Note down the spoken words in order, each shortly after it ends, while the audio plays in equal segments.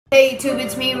Hey YouTube,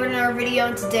 it's me with another video,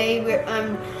 and today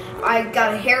I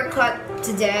got a haircut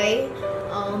today.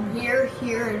 Here,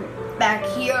 and back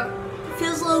here.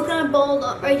 Feels a little kind of bald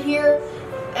up right here,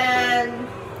 and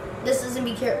this isn't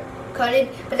be cutted,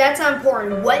 but that's not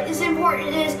important. What is important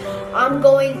is I'm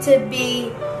going to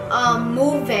be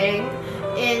moving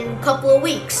in a couple of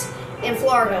weeks in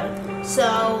Florida.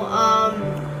 So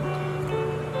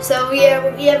we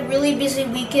had a really busy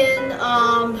weekend.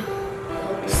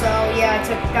 So yeah, I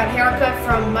got a haircut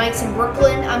from Mike's in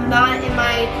Brooklyn. I'm not in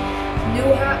my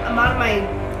new house. I'm out of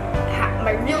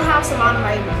my real house. I'm out of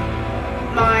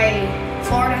my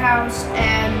Florida house,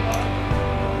 and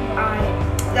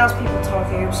that was people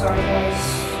talking. I'm sorry,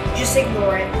 guys. Just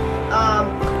ignore it.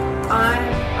 I'm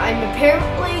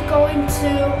apparently going to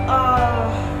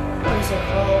what is it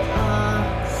called?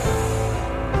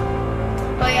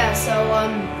 But yeah, so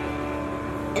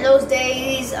in those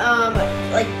days,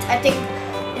 like I think.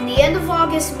 In the end of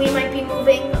August, we might be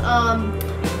moving,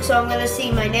 so I'm gonna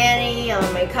see my nanny,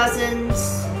 my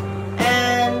cousins,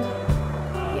 and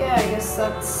yeah, I guess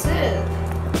that's it.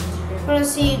 I'm gonna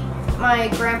see my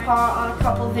grandpa on a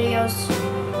couple of videos.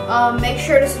 Make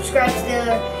sure to subscribe to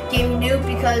the Gaming Noob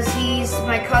because he's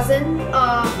my cousin.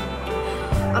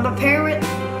 I'm a parent.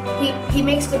 He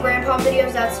makes the grandpa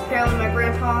videos. That's apparently my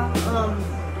grandpa.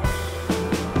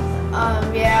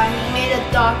 Yeah, he made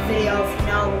a dog video if you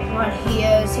know what he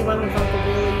is. He went with Uncle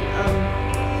Billy.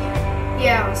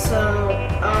 Yeah, so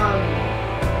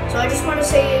I just want to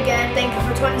say again, thank you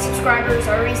for 20 subscribers.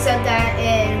 I already said that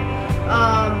in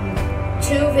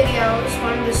 2 videos,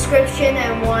 one in the description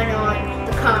and one on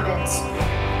the comments.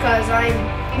 Because I'm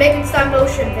making stop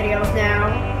motion videos now,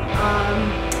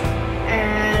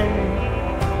 and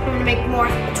I'm going to make more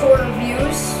tour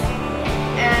reviews,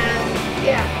 and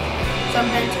yeah, some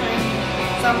bedtime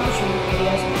stop motion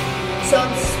videos. So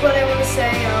this is what I want to say.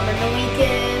 In the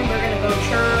weekend, we're gonna go to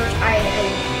church.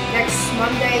 Next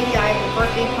Monday, I have a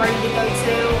birthday party to go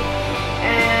to,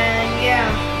 and yeah,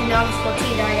 on August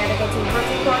 14th, I gotta go to a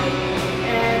birthday party,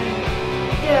 and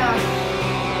yeah.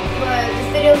 But this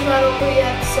video's not over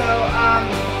yet, so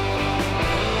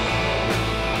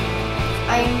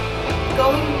I'm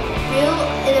going real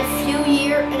in a few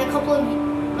years, in a couple of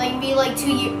maybe like 2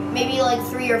 years, maybe like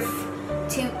 3 or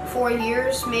 4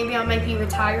 years, maybe I might be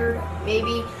retired.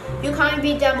 Maybe you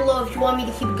comment down below if you want me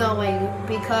to keep going,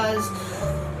 because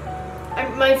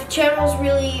my channel's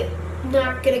really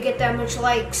not gonna get that much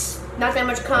likes, not that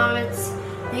much comments.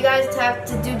 You guys have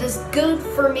to do this good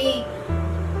for me.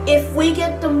 If we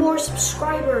get the more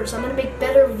subscribers, I'm gonna make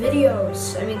better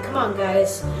videos. I mean, come on,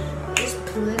 guys, just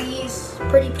please,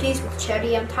 pretty please with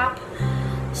Chevy on top.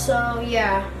 So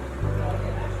yeah.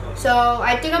 So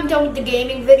I think I'm done with the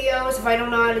gaming videos. If I don't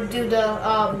know how to do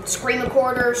the screen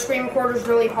recorder is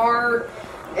really hard.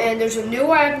 And there's a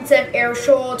new app instead of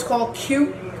AirShow. It's called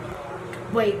CutCute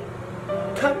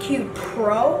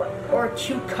Pro or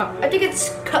CutCut. I think it's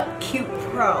CutCute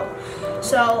Pro.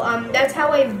 So that's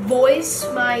how I voice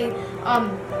my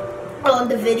on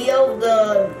the video,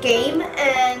 the game,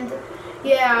 and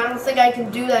yeah, I don't think I can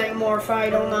do that anymore if I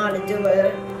don't know how to do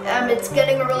it. It's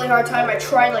getting a really hard time. I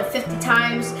tried like 50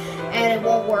 times and it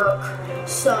won't work.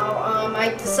 So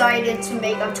I decided to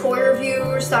make a toy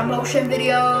review, stop motion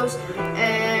videos,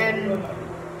 and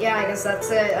yeah, I guess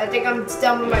that's it. I think I'm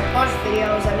done with my plush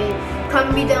videos. I mean,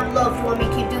 comment me down below if you want me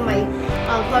to keep doing my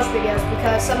plush videos,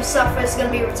 because some stuff is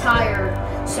going to be retired.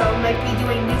 So I might be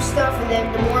doing new stuff, and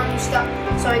then the more new stuff.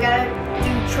 So I gotta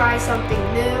try something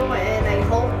new, and I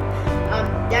hope.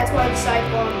 That's why I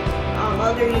decided on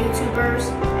other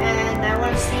YouTubers, and I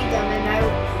want to see them, and I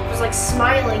was like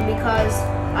smiling because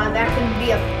that can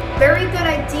be a very good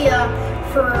idea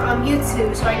for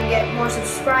YouTube, so I can get more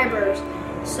subscribers.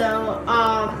 So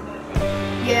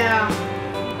yeah,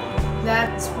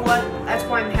 that's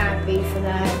why I'm happy for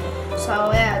that.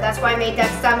 So yeah, that's why I made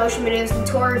that stop motion videos and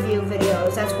tour review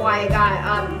videos. That's why I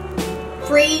got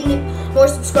 3 more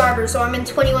subscribers. So I'm in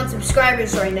 21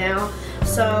 subscribers right now.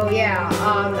 So yeah,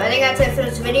 I think that's it for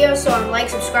this video. So like,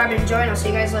 subscribe, and enjoy, and I'll see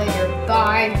you guys later.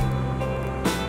 Bye.